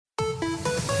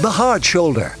The Hard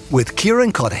Shoulder with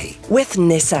Kieran Cuddihy with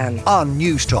Nissan on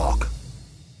News Talk.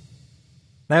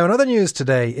 Now, in other news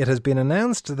today, it has been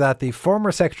announced that the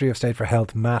former Secretary of State for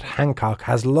Health, Matt Hancock,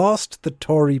 has lost the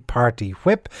Tory party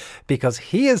whip because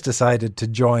he has decided to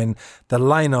join the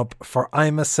lineup for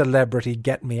I'm A Celebrity,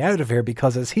 Get Me Out of Here,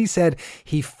 because, as he said,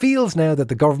 he feels now that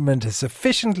the government is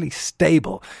sufficiently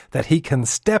stable that he can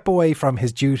step away from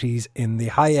his duties in the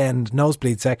high-end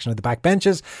nosebleed section of the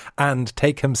backbenches and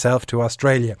take himself to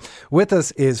Australia. With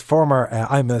us is former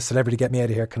I'm A Celebrity, Get Me Out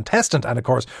of Here contestant and, of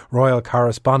course, Royal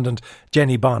Correspondent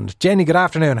Jennie Bond. Jennie, good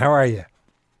afternoon. How are you?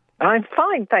 I'm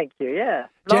fine, thank you, yeah.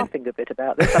 Laughing a bit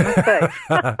about this, I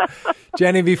must say.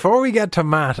 Jennie, before we get to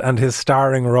Matt and his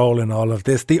starring role in all of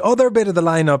this, the other bit of the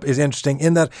lineup is interesting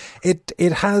in that it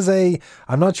has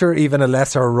I'm not sure even a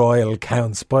lesser royal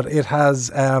counts, but it has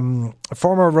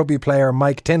former rugby player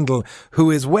Mike Tindall,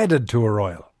 who is wedded to a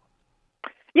royal.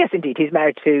 Yes, indeed. He's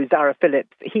married to Zara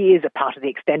Phillips. He is a part of the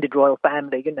extended royal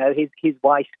family. You know, his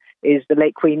wife is the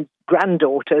late Queen's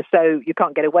granddaughter, so you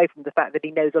can't get away from the fact that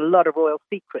he knows a lot of royal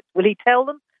secrets. Will he tell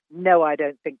them? No, I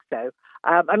don't think so.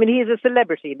 I mean, he is a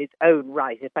celebrity in his own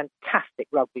right, a fantastic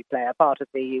rugby player, part of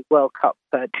the World Cup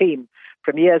team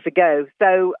from years ago.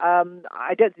 So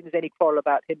I don't think there's any quarrel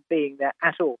about him being there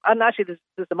at all. And actually,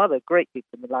 there's some other great people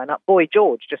in the lineup. Boy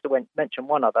George, just to mention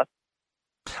one other.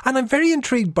 And I'm very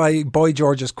intrigued by Boy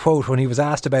George's quote when he was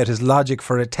asked about his logic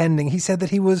for attending. He said that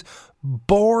he was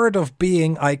bored of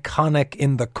being iconic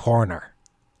in the corner.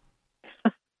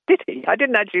 Did he? I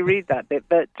didn't actually read that bit,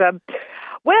 but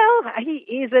well, he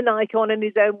is an icon in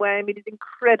his own way. I mean, he's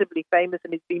incredibly famous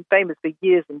and he's been famous for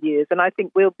years and years. And I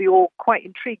think we'll be all quite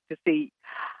intrigued to see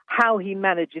how he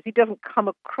manages. He doesn't come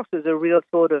across as a real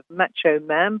sort of macho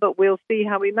man, but we'll see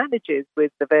how he manages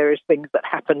with the various things that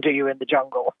happen to you in the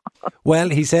jungle. Well,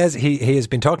 he says he has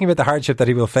been talking about the hardship that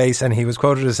he will face, and he was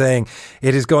quoted as saying,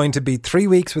 it is going to be 3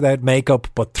 weeks without makeup,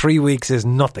 but 3 weeks is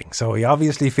nothing. So he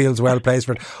obviously feels well placed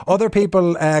for it. Other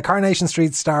people, Coronation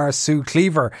Street star Sue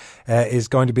Cleaver is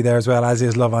going to be there as well, as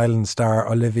is Love Island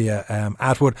star Olivia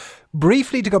Atwood.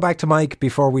 Briefly, to go back to Mike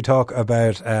before we talk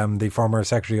about the former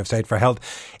Secretary of State for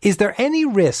Health, is there any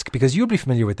risk, because you'll be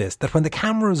familiar with this, that when the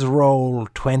cameras roll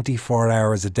 24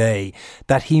 hours a day,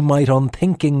 that he might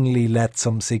unthinkingly let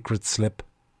some secrets slip?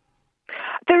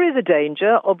 There is a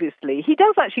danger, obviously. He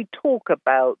does actually talk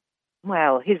about,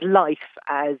 well, his life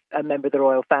as a member of the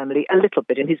royal family a little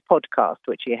bit in his podcast,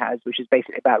 which he has, which is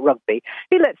basically about rugby.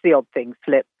 He lets the odd things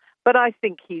slip, but I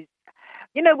think he's,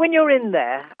 you know, when you're in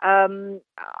there, I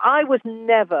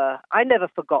never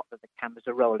forgot that the cameras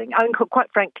are rolling. I mean,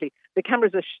 quite frankly, the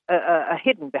cameras are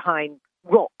hidden behind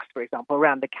rocks, for example,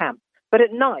 around the camp. But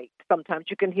at night, sometimes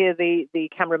you can hear the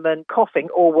cameraman coughing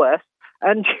or worse,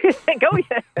 and you think, oh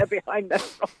yeah, they're behind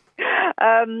those rocks.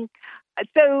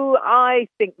 So I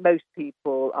think most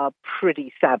people are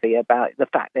pretty savvy about the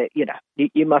fact that, you know,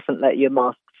 you mustn't let your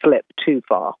mask slip too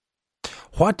far.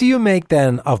 What do you make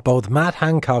then of both Matt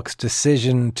Hancock's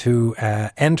decision to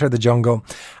enter the jungle,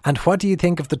 and what do you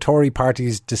think of the Tory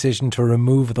party's decision to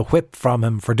remove the whip from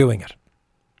him for doing it?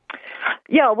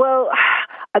 Yeah, well,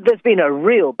 there's been a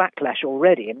real backlash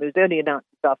already, and it was only announced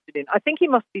this afternoon. I think he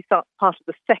must be part of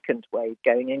the second wave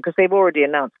going in, because they've already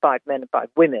announced 5 men and 5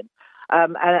 women.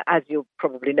 And as you'll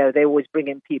probably know, they always bring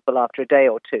in people after a day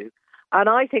or two. And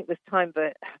I think there's time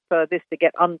for this to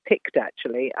get unpicked,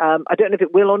 actually. I don't know if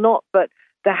it will or not, but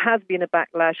there has been a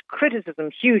backlash,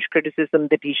 criticism, huge criticism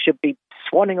that he should be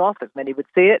swanning off, as many would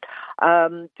see it,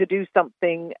 to do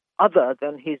something other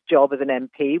than his job as an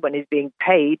MP when he's being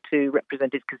paid to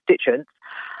represent his constituents.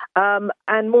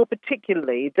 And more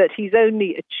particularly, that he's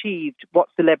only achieved what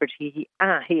celebrity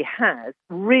he has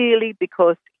really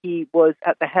because he was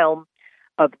at the helm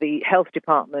of the health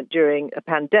department during a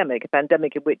pandemic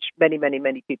in which many, many,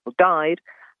 many people died.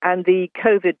 And the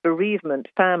COVID bereavement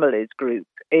families group,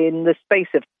 in the space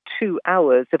of 2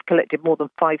 hours, have collected more than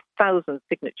 5,000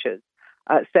 signatures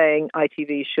saying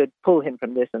ITV should pull him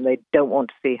from this and they don't want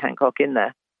to see Hancock in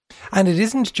there. And it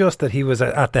isn't just that he was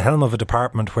at the helm of a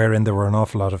department wherein there were an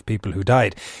awful lot of people who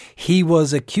died. He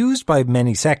was accused by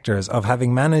many sectors of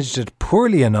having managed it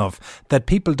poorly enough that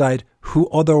people died who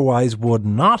otherwise would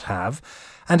not have.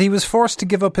 And he was forced to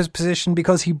give up his position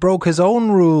because he broke his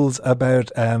own rules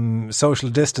about social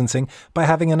distancing by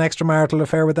having an extramarital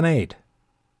affair with an aide.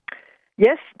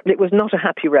 Yes, it was not a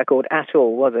happy record at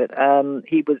all, was it?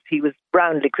 He was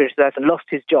roundly criticised and lost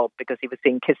his job because he was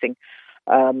seen kissing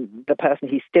the person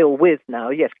he's still with now.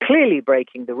 Yes, clearly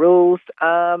breaking the rules.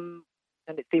 And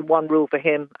it's been one rule for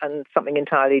him and something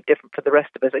entirely different for the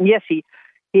rest of us. And yes, he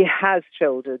has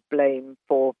shouldered blame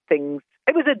for things.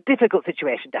 It was a difficult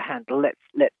situation to handle.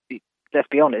 Let's be let's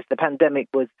be honest, the pandemic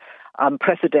was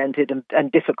unprecedented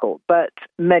and difficult, but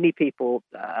many people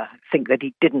think that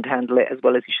he didn't handle it as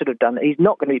well as he should have done. He's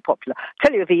not going to be popular. I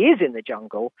tell you, if he is in the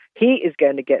jungle, he is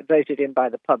going to get voted in by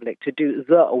the public to do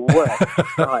the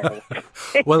worst style.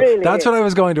 Well, really that's what I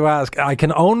was going to ask. I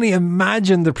can only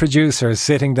imagine the producers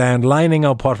sitting down, lining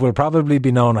up what will probably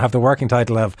be known, have the working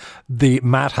title of the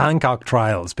Matt Hancock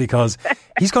trials, because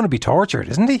he's going to be tortured,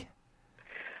 isn't he?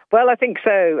 Well, I think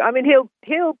so. I mean,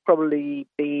 he'll probably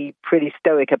be pretty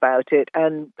stoic about it,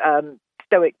 and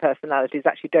stoic personalities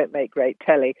actually don't make great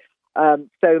telly.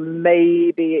 So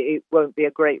maybe it won't be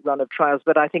a great run of trials,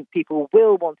 but I think people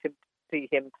will want to see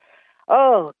him,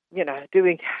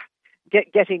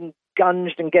 getting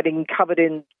gunged and getting covered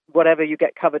in whatever you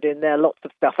get covered in there, lots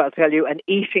of stuff, I'll tell you, and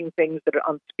eating things that are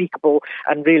unspeakable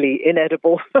and really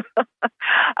inedible.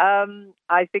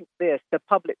 I think the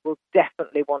public will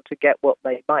definitely want to get what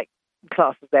they might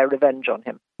class as their revenge on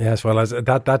him. Yes, well, as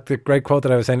that great quote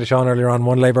that I was saying to Sean earlier on,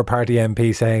 one Labour Party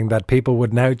MP saying that people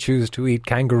would now choose to eat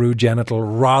kangaroo genital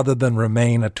rather than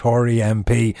remain a Tory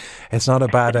MP. It's not a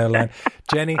bad outline.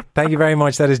 Jenny, thank you very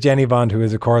much. That is Jennie Bond, who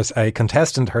is, of course, a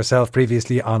contestant herself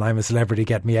previously on I'm a Celebrity,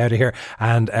 Get Me Out of Here,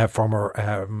 and a former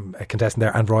contestant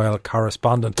there and royal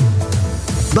correspondent.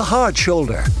 The Hard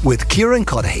Shoulder with Kieran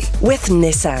Cuddihy. With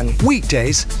Nissan.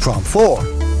 Weekdays from 4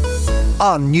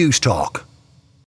 on News Talk.